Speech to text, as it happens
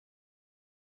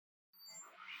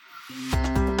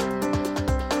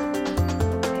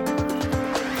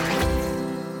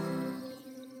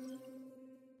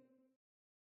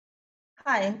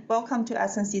Hi, welcome to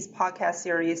SNC's podcast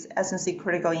series, SNC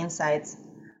Critical Insights.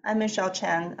 I'm Michelle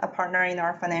Chen, a partner in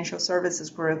our financial services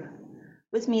group.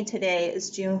 With me today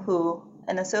is Jun Hu,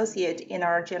 an associate in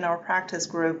our general practice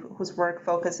group whose work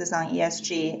focuses on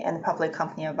ESG and public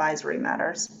company advisory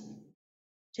matters.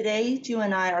 Today, Jun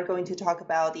and I are going to talk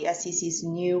about the SEC's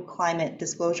new climate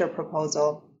disclosure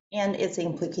proposal and its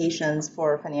implications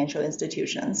for financial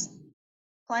institutions.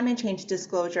 Climate change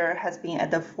disclosure has been at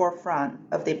the forefront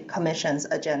of the Commission's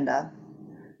agenda.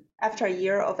 After a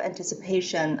year of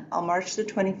anticipation, on March the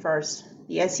 21st,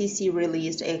 the SEC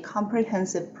released a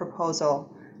comprehensive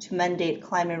proposal to mandate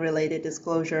climate-related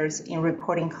disclosures in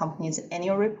reporting companies'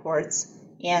 annual reports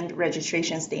and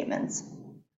registration statements.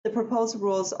 The proposed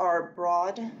rules are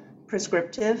broad,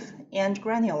 prescriptive, and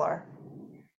granular.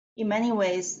 In many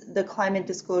ways, the climate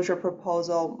disclosure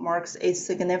proposal marks a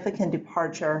significant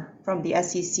departure from the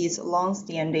SEC's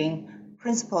long-standing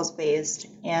principles-based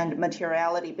and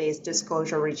materiality-based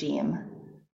disclosure regime.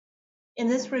 In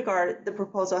this regard, the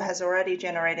proposal has already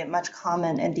generated much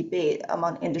comment and debate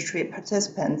among industry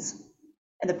participants,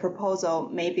 and the proposal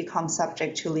may become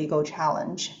subject to legal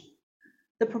challenge.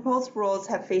 The proposed rules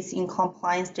have phase-in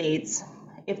compliance dates.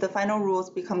 If the final rules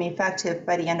become effective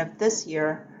by the end of this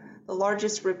year, the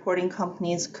largest reporting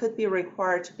companies could be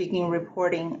required to begin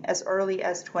reporting as early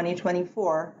as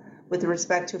 2024 with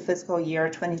respect to fiscal year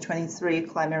 2023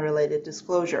 climate-related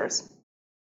disclosures.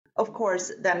 Of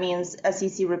course, that means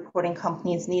SEC reporting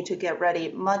companies need to get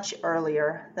ready much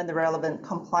earlier than the relevant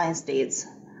compliance dates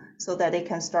so that they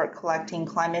can start collecting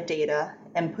climate data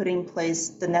and put in place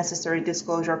the necessary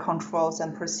disclosure controls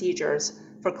and procedures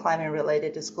for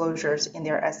climate-related disclosures in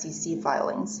their SEC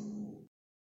filings.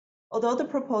 Although the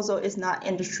proposal is not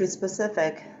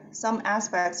industry-specific, some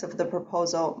aspects of the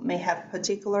proposal may have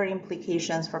particular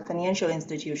implications for financial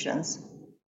institutions.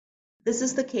 This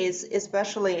is the case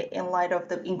especially in light of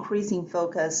the increasing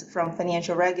focus from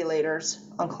financial regulators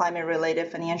on climate-related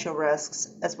financial risks,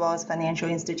 as well as financial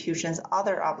institutions'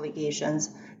 other obligations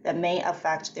that may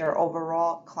affect their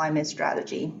overall climate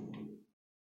strategy.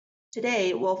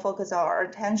 Today, we'll focus our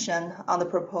attention on the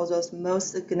proposal's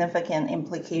most significant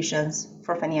implications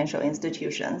for financial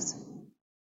institutions.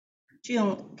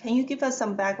 Jun, can you give us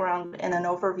some background and an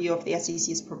overview of the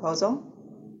SEC's proposal?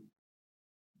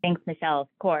 Thanks, Michelle. Of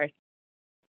course.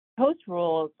 Proposed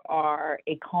rules are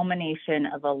a culmination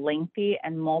of a lengthy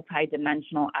and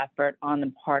multidimensional effort on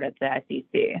the part of the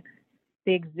SEC.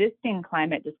 The existing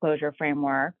climate disclosure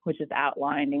framework, which is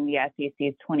outlined in the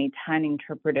SEC's 2010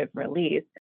 interpretive release,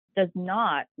 does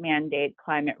not mandate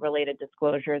climate-related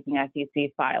disclosures in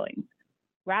SEC filings.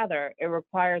 Rather, it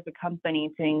requires a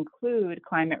company to include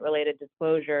climate-related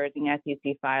disclosures in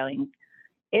SEC filings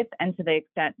if and to the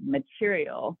extent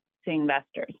material to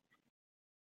investors.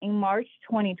 In March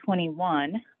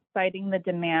 2021, citing the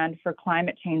demand for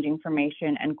climate change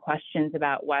information and questions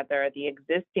about whether the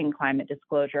existing climate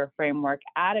disclosure framework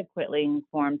adequately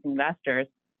informs investors,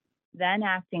 then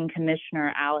Acting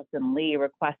Commissioner Allison Lee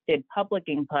requested public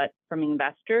input from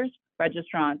investors,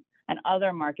 registrants, and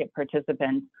other market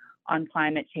participants on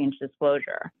climate change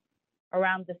disclosure.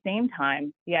 Around the same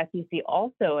time, the SEC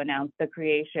also announced the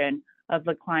creation of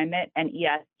the Climate and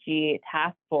ESG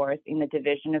Task Force in the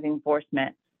Division of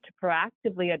Enforcement to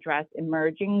proactively address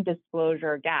emerging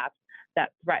disclosure gaps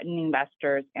that threaten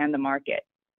investors and the market.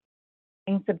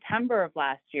 In September of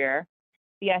last year,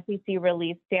 the SEC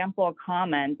released sample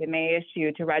comments it may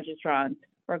issue to registrants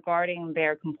regarding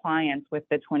their compliance with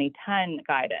the 2010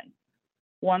 guidance.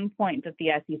 One point that the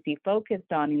SEC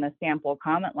focused on in the sample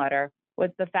comment letter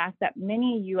was the fact that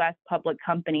many U.S. public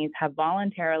companies have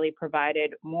voluntarily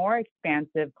provided more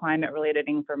expansive climate-related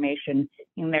information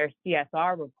in their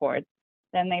CSR reports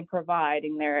than they provide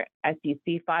in their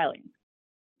SEC filings.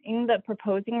 In the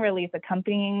proposing release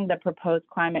accompanying the proposed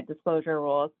climate disclosure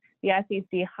rules, the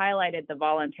SEC highlighted the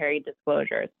voluntary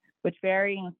disclosures, which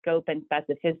vary in scope and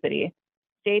specificity,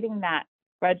 stating that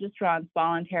registrants'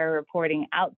 voluntary reporting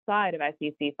outside of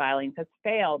SEC filings has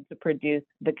failed to produce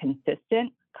the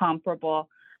consistent, comparable,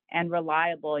 and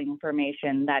reliable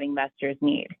information that investors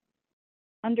need.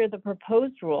 Under the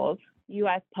proposed rules,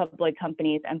 U.S. public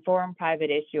companies and foreign private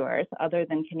issuers, other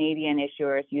than Canadian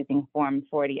issuers using Form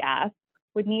 40F,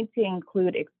 would need to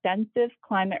include extensive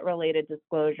climate-related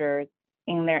disclosures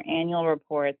in their annual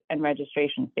reports and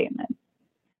registration statements.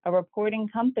 A reporting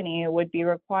company would be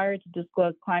required to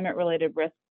disclose climate-related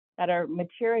risks that are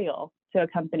material to a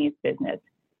company's business,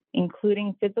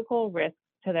 including physical risks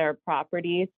to their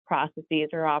properties, processes,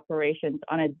 or operations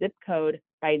on a zip code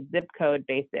by zip code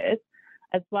basis,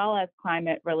 as well as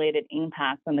climate-related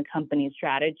impacts on the company's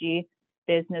strategy,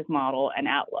 business model, and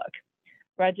outlook.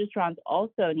 Registrants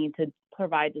also need to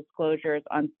provide disclosures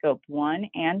on Scope 1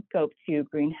 and Scope 2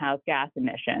 greenhouse gas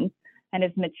emissions, and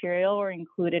if material or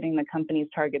included in the company's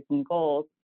targets and goals,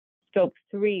 Scope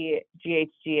 3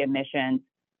 GHG emissions,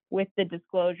 with the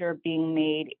disclosure being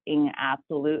made in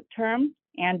absolute terms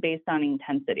and based on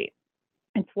intensity.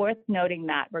 It's worth noting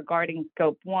that regarding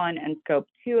Scope 1 and Scope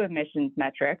 2 emissions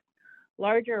metrics,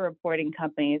 larger reporting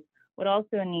companies would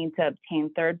also need to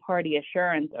obtain third-party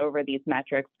assurance over these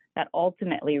metrics that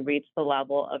ultimately reach the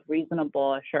level of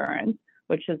reasonable assurance,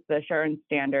 which is the assurance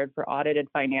standard for audited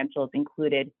financials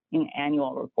included in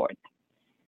annual reports.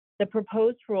 The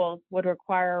proposed rules would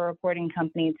require a reporting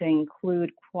company to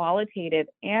include qualitative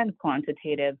and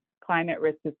quantitative climate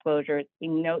risk disclosures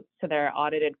in notes to their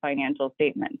audited financial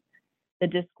statements. The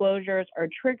disclosures are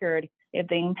triggered if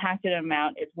the impacted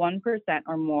amount is 1%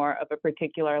 or more of a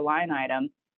particular line item,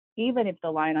 even if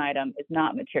the line item is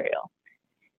not material.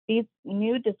 These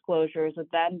new disclosures would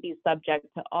then be subject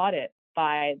to audit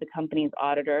by the company's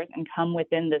auditors and come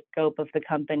within the scope of the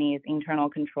company's internal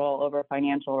control over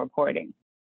financial reporting.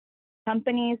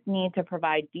 Companies need to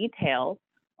provide details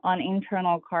on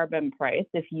internal carbon price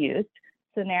if used,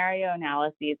 scenario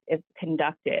analyses if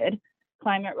conducted,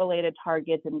 climate-related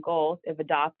targets and goals if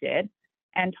adopted,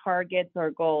 and targets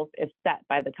or goals if set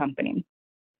by the company.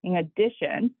 In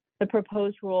addition, the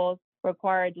proposed rules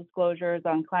require disclosures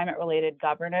on climate-related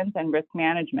governance and risk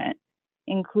management,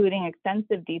 including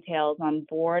extensive details on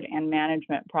board and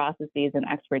management processes and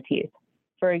expertise.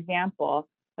 For example,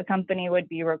 a company would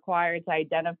be required to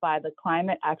identify the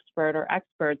climate expert or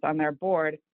experts on their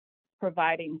board,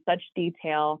 providing such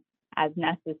detail as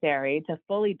necessary to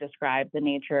fully describe the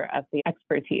nature of the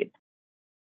expertise.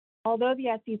 Although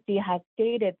the SEC has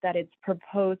stated that its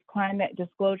proposed climate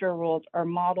disclosure rules are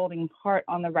modeled in part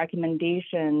on the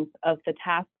recommendations of the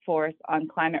Task Force on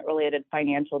Climate-Related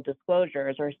Financial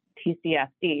Disclosures, or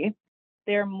TCFD,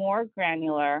 they are more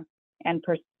granular and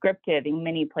prescriptive in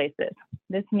many places.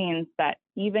 This means that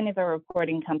even if a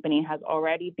reporting company has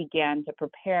already begun to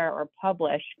prepare or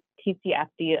publish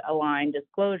TCFD-aligned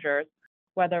disclosures,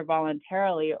 whether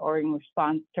voluntarily or in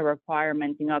response to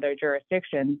requirements in other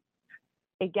jurisdictions,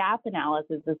 a gap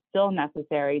analysis is still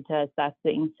necessary to assess the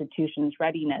institution's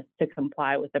readiness to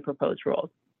comply with the proposed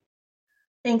rules.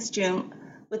 Thanks, June.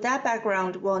 With that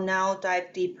background, we'll now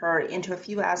dive deeper into a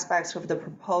few aspects of the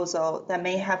proposal that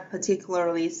may have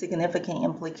particularly significant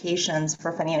implications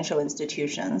for financial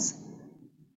institutions.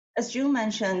 As June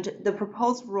mentioned, the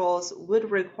proposed rules would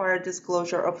require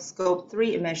disclosure of Scope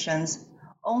 3 emissions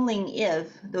only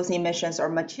if those emissions are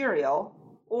material,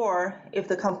 or if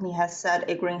the company has set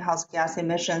a greenhouse gas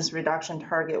emissions reduction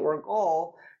target or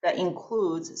goal that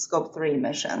includes Scope 3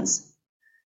 emissions.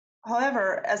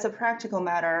 However, as a practical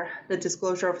matter, the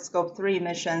disclosure of Scope 3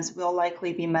 emissions will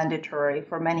likely be mandatory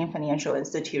for many financial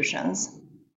institutions.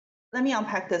 Let me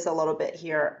unpack this a little bit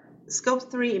here.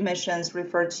 Scope 3 emissions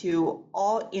refer to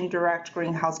all indirect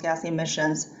greenhouse gas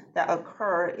emissions that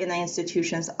occur in an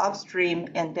institution's upstream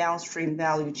and downstream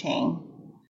value chain.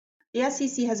 The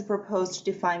SEC has proposed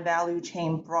to define value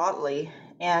chain broadly,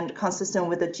 and consistent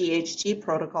with the GHG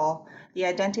protocol, the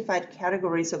identified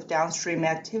categories of downstream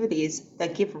activities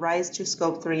that give rise to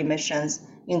Scope 3 emissions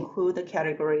include the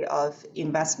category of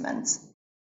investments.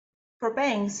 For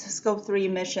banks, Scope 3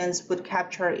 emissions would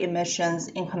capture emissions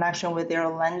in connection with their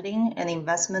lending and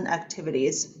investment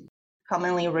activities,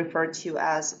 commonly referred to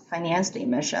as financed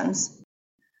emissions.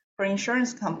 For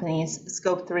insurance companies,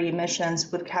 Scope 3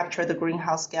 emissions would capture the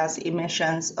greenhouse gas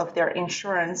emissions of their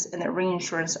insurance and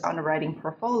reinsurance underwriting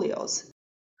portfolios,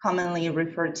 commonly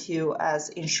referred to as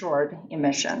insured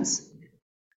emissions.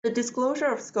 The disclosure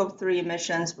of Scope 3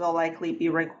 emissions will likely be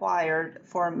required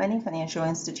for many financial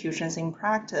institutions in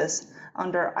practice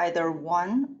under either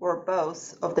one or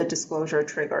both of the disclosure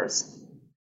triggers.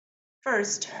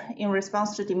 First, in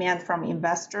response to demand from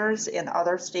investors and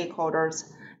other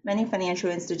stakeholders, many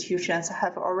financial institutions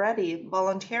have already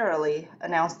voluntarily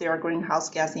announced their greenhouse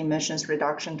gas emissions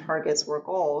reduction targets or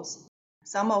goals,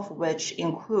 some of which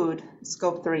include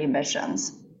Scope 3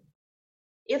 emissions.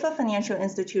 If a financial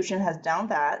institution has done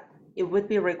that, it would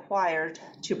be required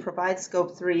to provide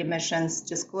Scope 3 emissions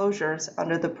disclosures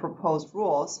under the proposed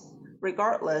rules,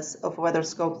 regardless of whether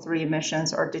Scope 3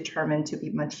 emissions are determined to be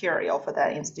material for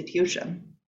that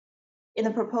institution. In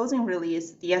the proposing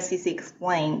release, the SEC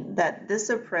explained that this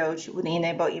approach would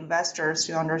enable investors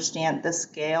to understand the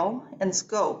scale and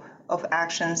scope of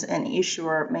actions an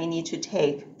issuer may need to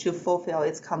take to fulfill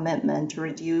its commitment to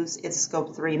reduce its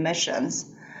Scope 3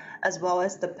 emissions, as well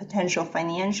as the potential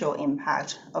financial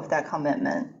impact of that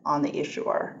commitment on the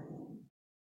issuer.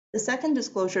 The second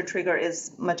disclosure trigger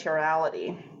is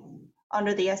materiality.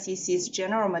 Under the SEC's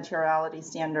general materiality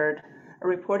standard, a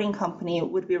reporting company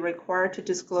would be required to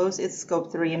disclose its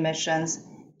Scope 3 emissions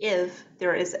if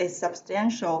there is a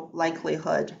substantial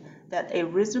likelihood that a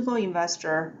reasonable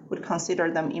investor would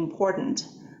consider them important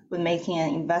when making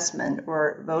an investment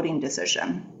or voting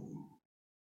decision.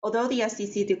 Although the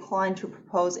SEC declined to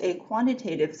propose a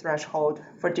quantitative threshold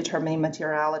for determining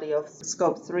materiality of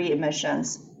Scope 3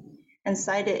 emissions and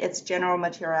cited its general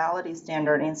materiality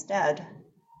standard instead,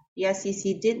 the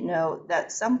SEC did note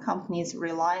that some companies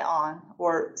rely on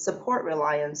or support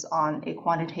reliance on a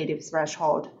quantitative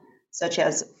threshold, such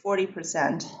as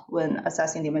 40% when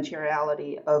assessing the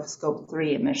materiality of Scope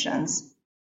 3 emissions.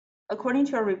 According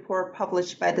to a report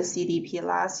published by the CDP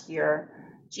last year,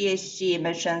 GHG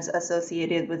emissions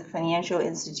associated with financial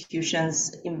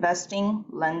institutions' investing,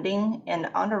 lending, and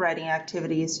underwriting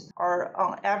activities are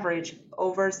on average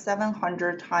over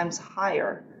 700 times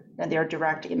higher than their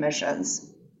direct emissions.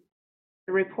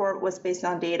 The report was based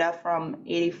on data from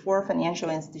 84 financial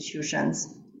institutions,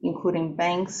 including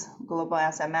banks, global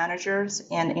asset managers,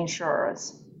 and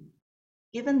insurers.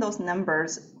 Given those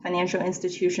numbers, financial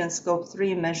institutions' Scope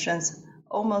 3 emissions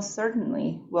almost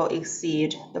certainly will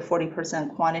exceed the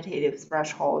 40% quantitative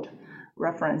threshold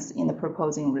referenced in the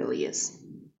proposing release.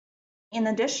 In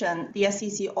addition, the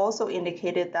SEC also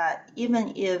indicated that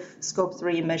even if Scope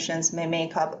 3 emissions may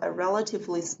make up a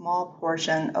relatively small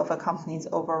portion of a company's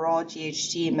overall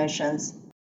GHG emissions,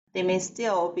 they may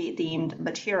still be deemed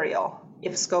material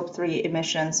if Scope 3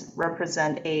 emissions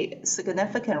represent a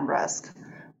significant risk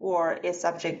or is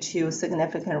subject to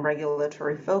significant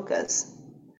regulatory focus.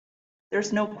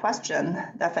 There's no question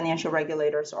that financial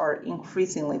regulators are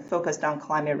increasingly focused on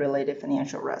climate-related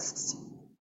financial risks.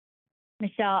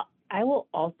 Michelle, I will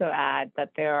also add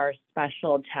that there are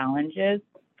special challenges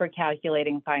for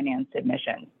calculating finance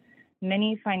emissions.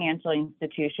 Many financial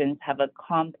institutions have a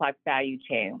complex value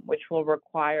chain, which will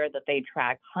require that they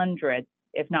track hundreds,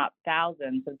 if not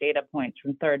thousands, of data points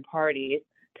from third parties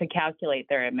to calculate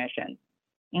their emissions.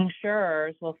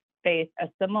 Insurers will face a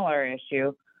similar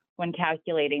issue when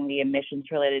calculating the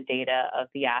emissions-related data of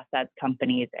the assets,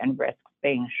 companies, and risks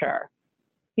they insure.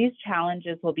 These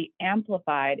challenges will be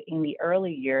amplified in the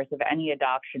early years of any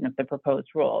adoption of the proposed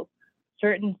rules.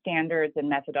 Certain standards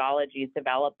and methodologies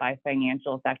developed by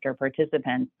financial sector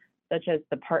participants, such as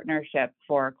the Partnership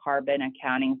for Carbon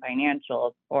Accounting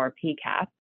Financials, or PCAF,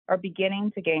 are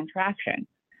beginning to gain traction.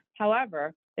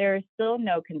 However, there is still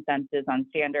no consensus on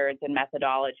standards and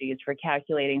methodologies for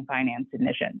calculating finance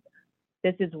emissions.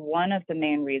 This is one of the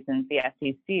main reasons the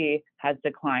SEC has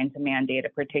declined to mandate a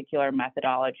particular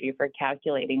methodology for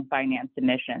calculating finance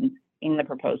emissions in the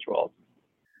proposed rules.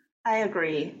 I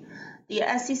agree. The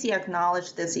SEC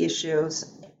acknowledged these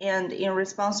issues, and in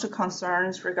response to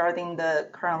concerns regarding the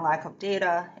current lack of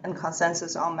data and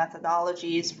consensus on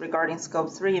methodologies regarding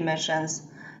Scope 3 emissions,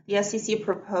 the SEC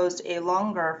proposed a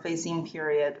longer phasing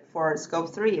period for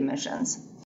Scope 3 emissions,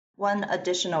 1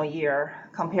 additional year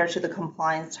compared to the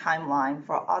compliance timeline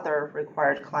for other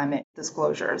required climate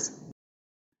disclosures.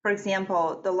 For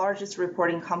example, the largest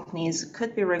reporting companies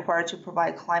could be required to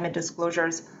provide climate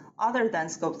disclosures other than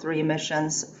Scope 3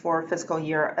 emissions for fiscal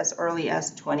year as early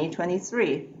as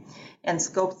 2023, and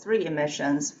Scope 3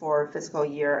 emissions for fiscal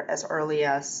year as early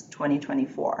as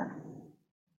 2024.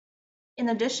 In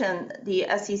addition, the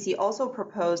SEC also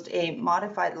proposed a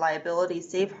modified liability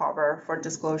safe harbor for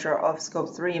disclosure of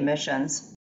Scope 3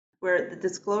 emissions, where the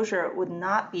disclosure would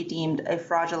not be deemed a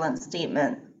fraudulent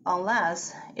statement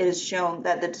unless it is shown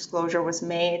that the disclosure was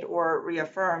made or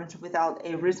reaffirmed without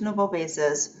a reasonable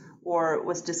basis or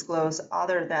was disclosed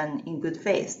other than in good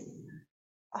faith.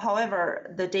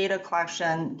 However, the data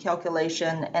collection,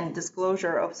 calculation, and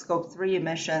disclosure of Scope 3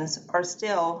 emissions are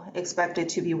still expected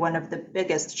to be one of the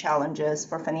biggest challenges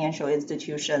for financial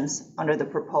institutions under the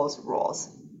proposed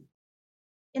rules.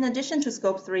 In addition to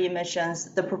Scope 3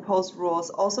 emissions, the proposed rules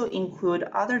also include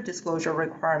other disclosure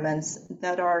requirements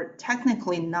that are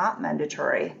technically not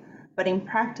mandatory, but in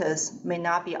practice may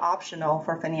not be optional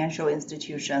for financial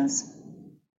institutions.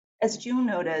 As June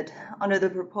noted, under the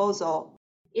proposal,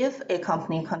 if a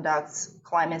company conducts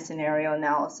climate scenario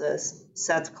analysis,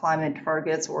 sets climate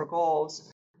targets or goals,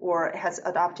 or has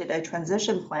adopted a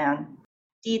transition plan,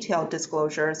 detailed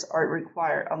disclosures are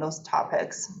required on those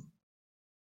topics.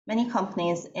 Many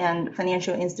companies and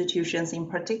financial institutions in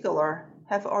particular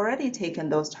have already taken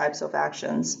those types of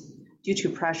actions due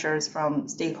to pressures from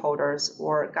stakeholders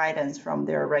or guidance from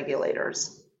their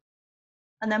regulators.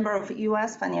 A number of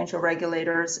U.S. financial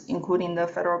regulators, including the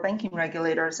federal banking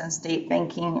regulators and state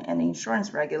banking and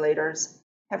insurance regulators,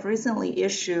 have recently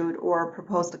issued or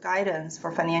proposed guidance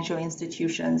for financial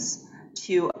institutions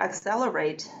to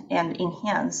accelerate and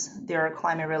enhance their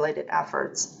climate-related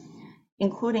efforts,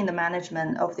 including the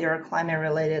management of their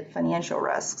climate-related financial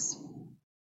risks.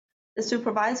 The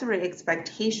supervisory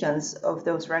expectations of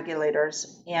those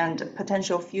regulators and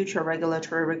potential future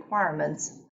regulatory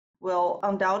requirements will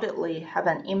undoubtedly have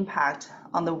an impact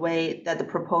on the way that the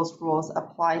proposed rules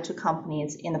apply to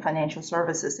companies in the financial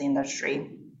services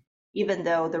industry, even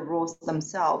though the rules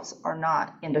themselves are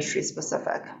not industry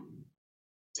specific.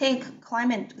 Take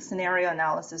climate scenario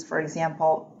analysis, for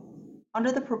example.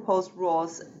 Under the proposed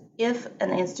rules, if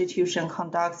an institution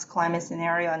conducts climate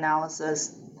scenario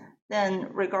analysis, then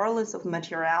regardless of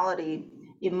materiality,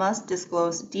 it must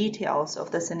disclose details of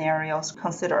the scenarios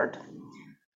considered,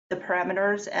 the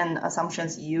parameters and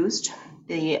assumptions used,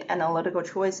 the analytical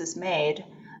choices made,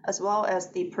 as well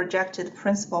as the projected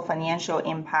principal financial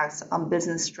impacts on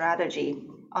business strategy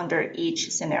under each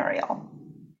scenario.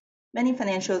 Many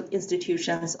financial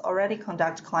institutions already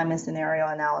conduct climate scenario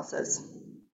analysis.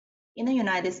 In the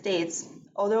United States,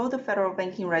 although the federal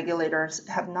banking regulators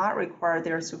have not required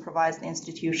their supervised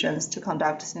institutions to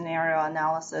conduct scenario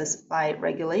analysis by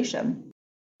regulation,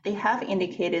 they have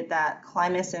indicated that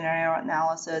climate scenario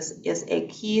analysis is a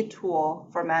key tool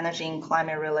for managing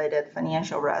climate-related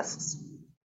financial risks.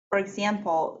 For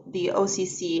example, the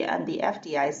OCC and the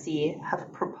FDIC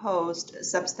have proposed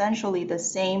substantially the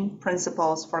same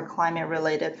principles for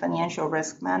climate-related financial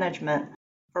risk management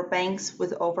for banks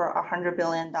with over $100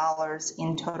 billion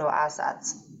in total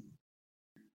assets.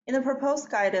 In the proposed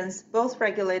guidance, both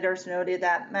regulators noted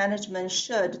that management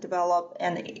should develop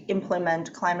and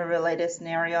implement climate-related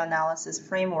scenario analysis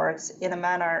frameworks in a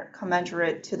manner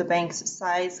commensurate to the bank's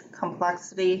size,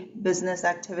 complexity, business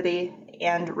activity,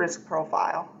 and risk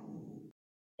profile.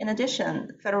 In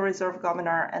addition, Federal Reserve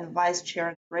Governor and Vice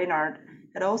Chair Brainard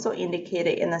had also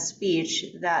indicated in a speech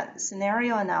that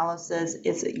scenario analysis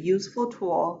is a useful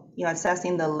tool in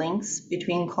assessing the links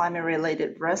between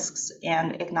climate-related risks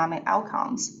and economic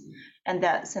outcomes, and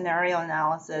that scenario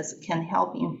analysis can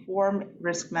help inform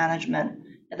risk management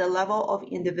at the level of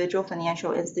individual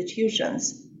financial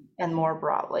institutions and more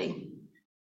broadly.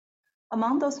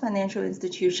 Among those financial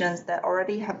institutions that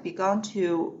already have begun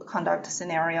to conduct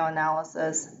scenario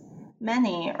analysis,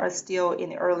 many are still in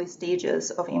the early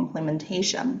stages of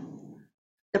implementation.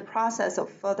 The process of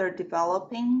further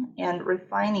developing and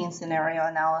refining scenario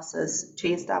analysis to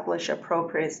establish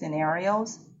appropriate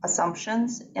scenarios,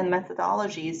 assumptions, and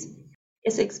methodologies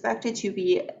is expected to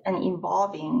be an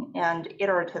evolving and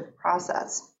iterative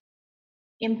process.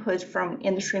 Input from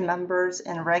industry members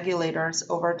and regulators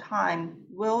over time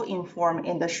will inform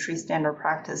industry standard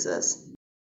practices.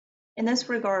 In this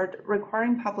regard,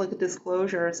 requiring public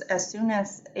disclosures as soon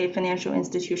as a financial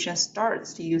institution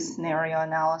starts to use scenario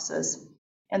analysis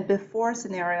and before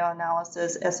scenario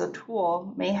analysis as a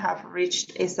tool may have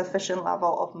reached a sufficient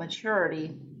level of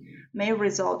maturity may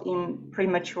result in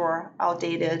premature,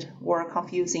 outdated, or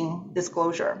confusing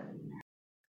disclosure.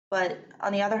 But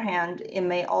on the other hand, it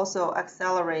may also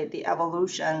accelerate the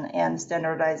evolution and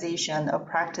standardization of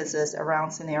practices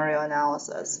around scenario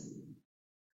analysis.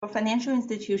 For financial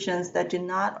institutions that do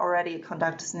not already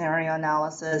conduct scenario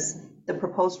analysis, the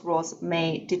proposed rules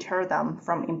may deter them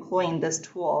from employing this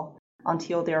tool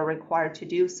until they are required to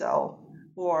do so,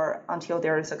 or until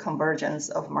there is a convergence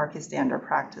of market standard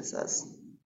practices.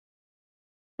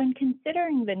 When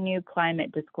considering the new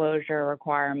climate disclosure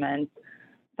requirements,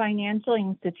 financial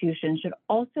institutions should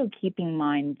also keep in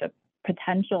mind the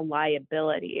potential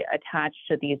liability attached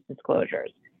to these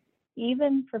disclosures.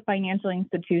 Even for financial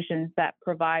institutions that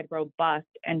provide robust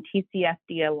and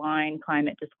TCFD-aligned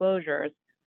climate disclosures,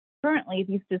 currently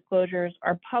these disclosures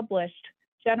are published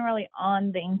generally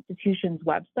on the institution's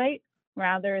website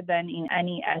rather than in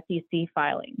any SEC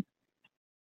filings.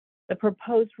 The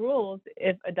proposed rules,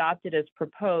 if adopted as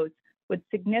proposed, would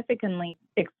significantly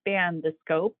expand the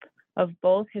scope of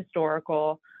both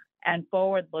historical and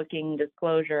forward-looking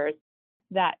disclosures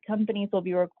that companies will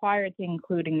be required to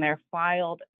include in their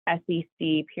filed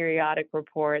SEC periodic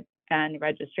reports and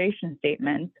registration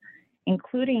statements,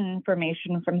 including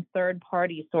information from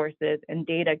third-party sources and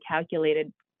data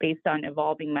calculated based on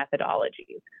evolving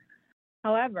methodologies.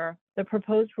 However, the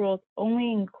proposed rules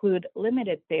only include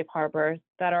limited safe harbors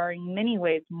that are in many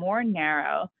ways more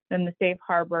narrow than the safe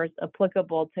harbors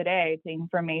applicable today to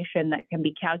information that can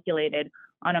be calculated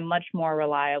on a much more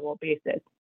reliable basis.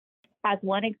 As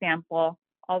one example,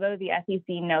 although the SEC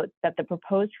notes that the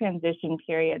proposed transition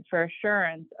periods for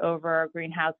assurance over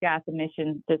greenhouse gas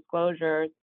emissions disclosures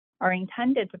are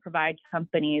intended to provide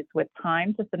companies with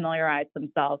time to familiarize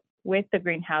themselves with the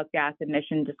greenhouse gas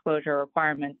emission disclosure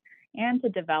requirements and to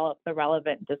develop the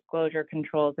relevant disclosure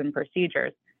controls and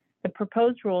procedures, the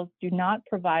proposed rules do not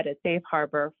provide a safe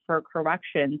harbor for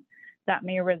corrections that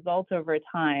may result over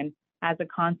time as a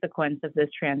consequence of this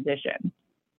transition.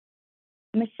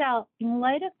 Michelle, in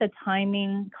light of the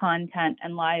timing, content,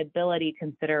 and liability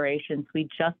considerations we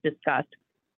just discussed,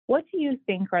 what do you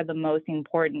think are the most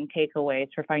important takeaways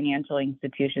for financial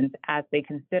institutions as they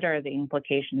consider the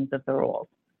implications of the rules?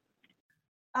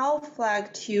 I'll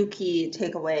flag two key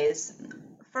takeaways.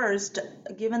 First,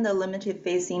 given the limited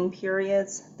phasing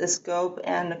periods, the scope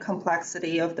and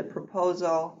complexity of the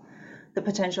proposal, the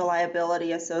potential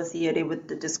liability associated with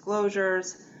the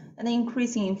disclosures, and the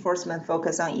increasing enforcement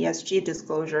focus on ESG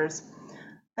disclosures,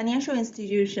 financial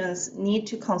institutions need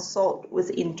to consult with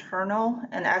internal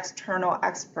and external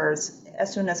experts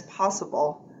as soon as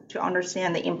possible to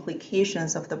understand the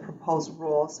implications of the proposed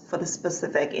rules for the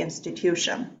specific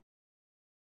institution.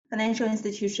 Financial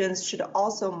institutions should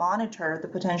also monitor the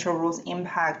potential rules'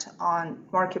 impact on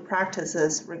market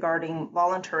practices regarding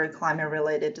voluntary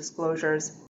climate-related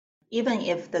disclosures, even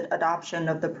if the adoption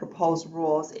of the proposed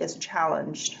rules is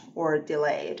challenged or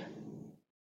delayed.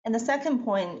 And the second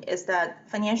point is that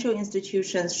financial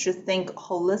institutions should think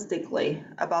holistically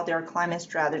about their climate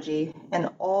strategy and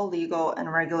all legal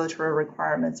and regulatory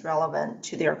requirements relevant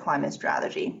to their climate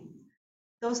strategy.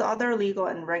 Those other legal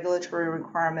and regulatory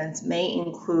requirements may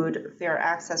include fair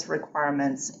access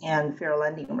requirements and fair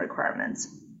lending requirements.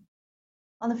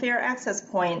 On the fair access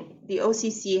point, the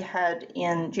OCC had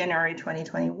in January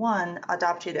 2021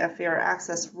 adopted a fair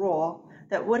access rule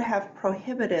that would have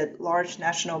prohibited large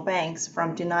national banks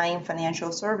from denying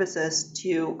financial services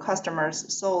to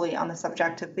customers solely on a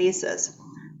subjective basis,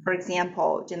 for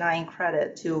example, denying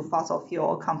credit to fossil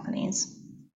fuel companies.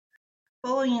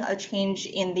 Following a change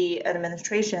in the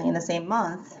administration in the same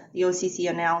month, the OCC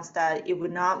announced that it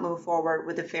would not move forward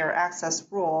with the fair access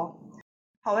rule.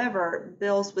 However,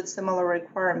 bills with similar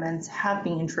requirements have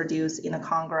been introduced in the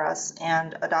Congress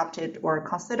and adopted or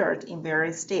considered in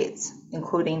various states,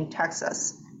 including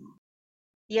Texas.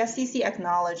 The SEC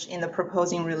acknowledged in the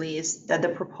proposing release that the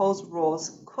proposed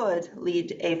rules could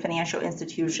lead a financial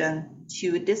institution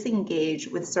to disengage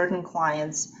with certain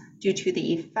clients due to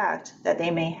the effect that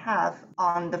they may have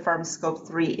on the firm's Scope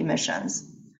 3 emissions.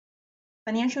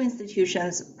 Financial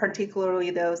institutions,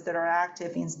 particularly those that are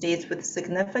active in states with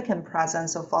significant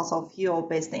presence of fossil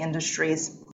fuel-based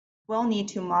industries, will need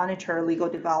to monitor legal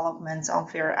developments on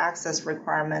fair access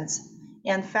requirements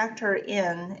and factor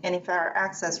in any fair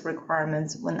access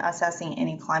requirements when assessing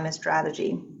any climate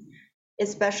strategy,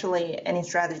 especially any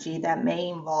strategy that may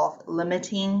involve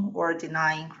limiting or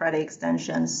denying credit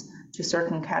extensions to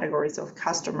certain categories of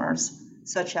customers,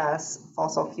 such as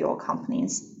fossil fuel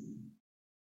companies.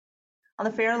 On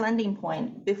the fair lending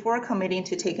point, before committing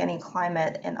to take any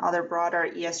climate and other broader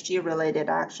ESG-related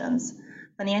actions,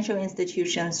 financial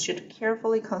institutions should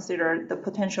carefully consider the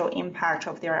potential impact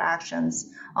of their actions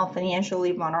on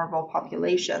financially vulnerable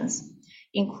populations,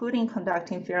 including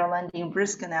conducting fair lending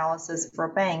risk analysis for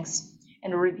banks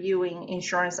and reviewing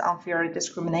insurance unfair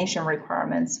discrimination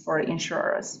requirements for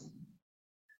insurers.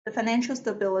 The Financial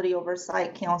Stability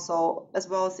Oversight Council, as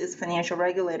well as its financial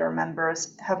regulator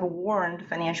members, have warned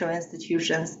financial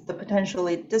institutions the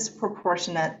potentially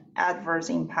disproportionate adverse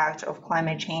impact of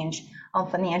climate change on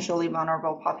financially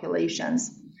vulnerable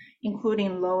populations,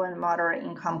 including low and moderate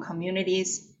income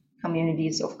communities,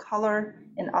 communities of color,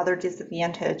 and other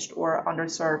disadvantaged or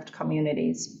underserved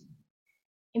communities.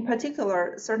 In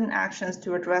particular, certain actions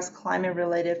to address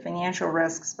climate-related financial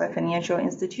risks by financial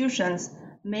institutions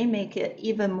may make it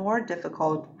even more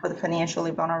difficult for the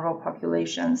financially vulnerable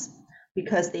populations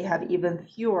because they have even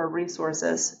fewer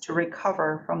resources to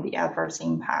recover from the adverse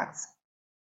impacts.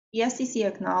 The SEC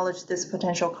acknowledged these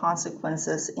potential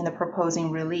consequences in the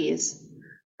proposing release.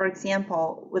 For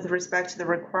example, with respect to the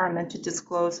requirement to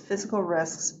disclose physical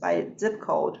risks by zip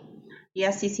code, the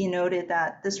SEC noted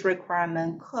that this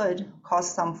requirement could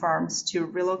cause some firms to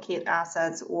relocate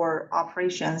assets or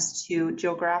operations to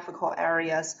geographical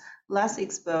areas less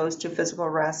exposed to physical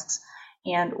risks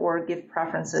and or give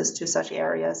preferences to such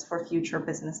areas for future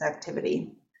business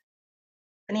activity.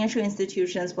 Financial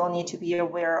institutions will need to be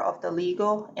aware of the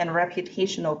legal and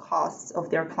reputational costs of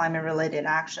their climate-related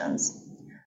actions.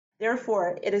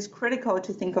 Therefore, it is critical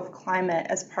to think of climate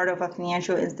as part of a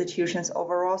financial institution's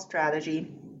overall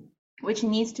strategy, which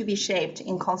needs to be shaped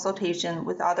in consultation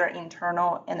with other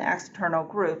internal and external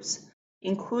groups,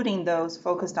 including those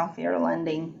focused on fair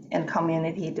lending and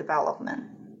community development.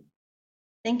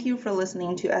 Thank you for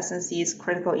listening to SNC's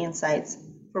Critical Insights.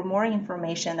 For more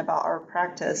information about our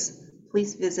practice,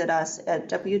 please visit us at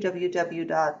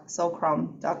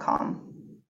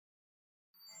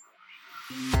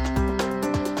www.solcrum.com.